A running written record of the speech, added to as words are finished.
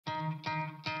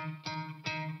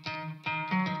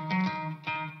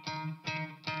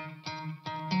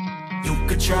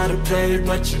could try to play,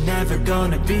 but you're never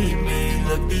gonna beat me.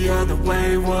 Look the other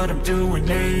way, what I'm doing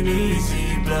ain't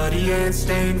easy. Bloody hands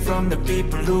stained from the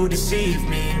people who deceive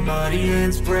me. Muddy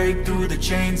hands break through the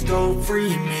chains, go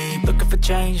free me. Looking for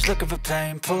change, looking for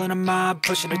pain, pulling a mob,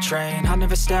 pushing a train. I'll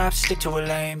never stop, stick to a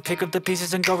lane, pick up the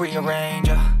pieces and go rearrange.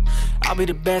 I'll be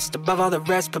the best above all the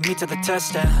rest, put me to the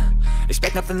test and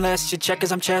expect nothing less. You check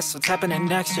as I'm chess, what's happening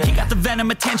next? Yeah. He got the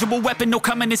venom, a tangible weapon, no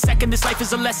coming in second. This life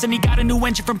is a lesson. He got a new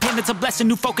engine from pain, it's a blessing.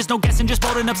 New focus, no guessing, just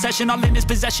bold and obsession. All in his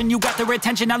possession, you got their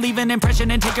attention. I'll leave an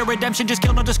impression and take your redemption. Just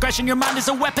kill, no discretion. Your mind is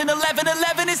a weapon.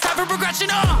 11-11, it's time for progression.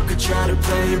 You could try to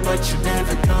play, but you're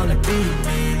never gonna beat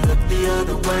me. Look the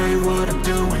other way, what I'm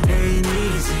doing ain't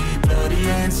easy. Bloody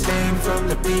hands stained from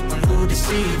the people who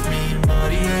deceive me.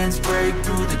 Muddy hands break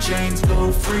through the chains,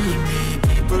 go free me.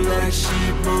 People like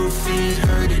sheep move feet,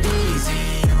 hurt it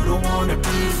easy. You don't wanna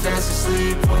be fast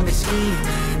asleep when they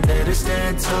scheming. Better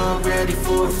stand tall, ready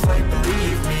for a fight,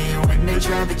 believe me. When they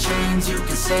try the chains, you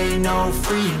can say no,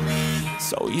 free me.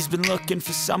 So he's been looking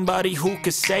for somebody who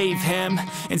could save him,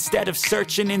 instead of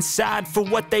searching inside for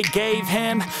what they gave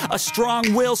him. A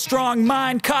strong will, strong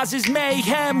mind causes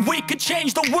mayhem. We could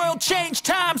change the world, change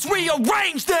times,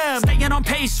 rearrange them. Staying on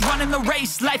pace, running the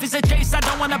race. Life is a chase, I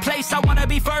don't want a place, I wanna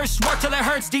be first. Work till it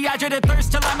hurts, dehydrated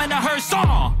thirst till I'm in a hearse.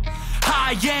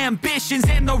 High ambitions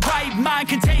and the right mind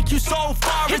can take you so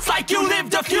far. It's like you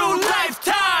lived a few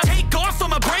lifetimes. Take off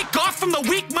from a break off from the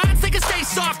weak minds, they can stay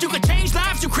soft. You can change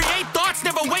lives, you create thoughts,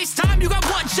 never waste time. You got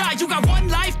one shot, you got one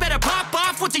life, better pop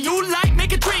off. What do you like?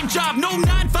 Make a dream job. No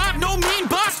 9-5, no mean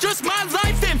boss, just my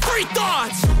life and free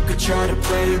thoughts. You could try to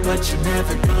play, but you're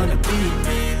never gonna beat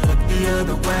me. Look the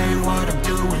other way, what I'm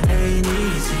doing ain't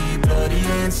easy. Bloody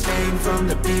hands stained from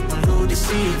the people who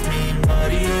deceive me.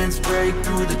 Muddy hands break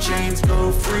through the chains,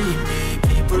 go free me.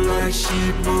 People like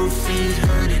sheep move feet,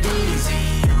 hurt it easy.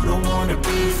 You don't wanna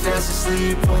be fast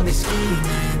asleep when they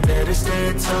scheming. Better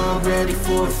stand tall, ready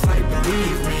for a fight,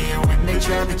 believe me. When they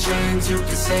try the chains, you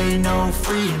can say no,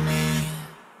 free me.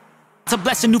 It's a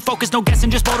blessing, new focus, no guessing,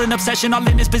 just bold and obsession. All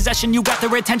in his possession, you got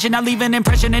their attention. I'll leave an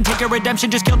impression and take your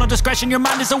redemption. Just kill, no discretion, your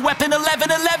mind is a weapon.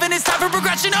 11-11, it's time for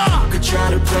progression. You could try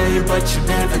to play, but you're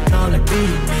never gonna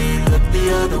beat me. Look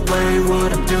the other way,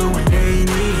 what I'm doing ain't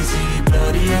easy.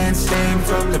 Bloody hands stained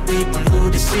from the people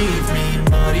who deceive me.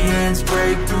 Muddy hands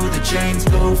break through the chains,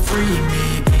 go free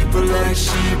me. People like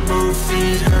sheep move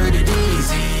feet, hurt it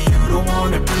easy. You don't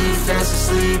wanna be fast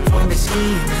asleep when they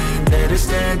scheming. Better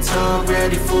stand tall,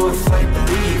 ready for a fight,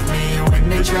 believe me. When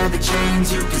they try the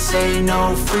chains, you can say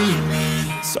no, free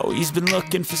me. So he's been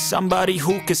looking for somebody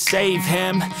who could save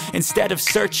him, instead of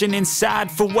searching inside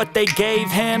for what they gave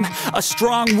him. A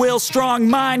strong will, strong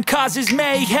mind causes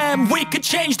mayhem. We could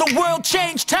change the world,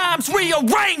 change times,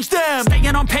 rearrange them.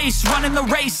 Staying on pace, running the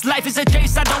race. Life is a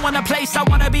chase, I don't want a place, I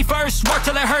wanna be first. Work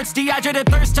till it hurts, dehydrated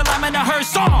thirst till I'm in a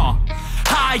hearse.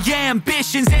 High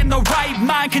ambitions and the right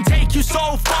mind can take you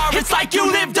so far. It's like you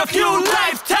lived a few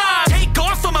lifetimes. Take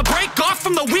off from a break off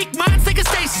from the weak minds, they can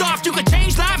stay soft. You can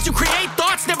change lives, you create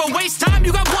thoughts, never waste time.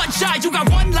 You got one shot, you got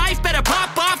one life, better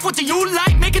pop off. What do you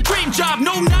like? Make a dream job.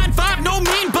 No 9-5, no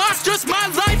mean boss, just my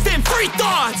life and free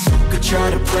thoughts. You could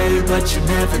try to play, but you're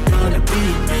never gonna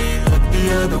beat me. Look the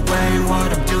other way,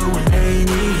 what I'm doing ain't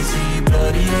easy.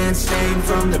 Bloody hands stained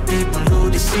from the people who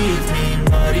deceive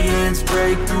me. Muddy hands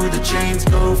break through the chains,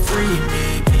 go free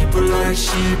me. People like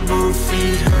sheep move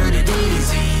feet, hurt it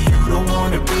easy. You don't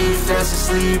wanna be fast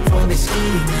asleep when they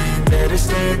scheming. Better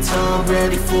stand tall,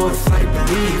 ready for a fight,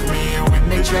 believe me. When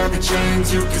they try the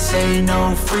chains, you can say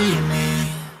no, free me.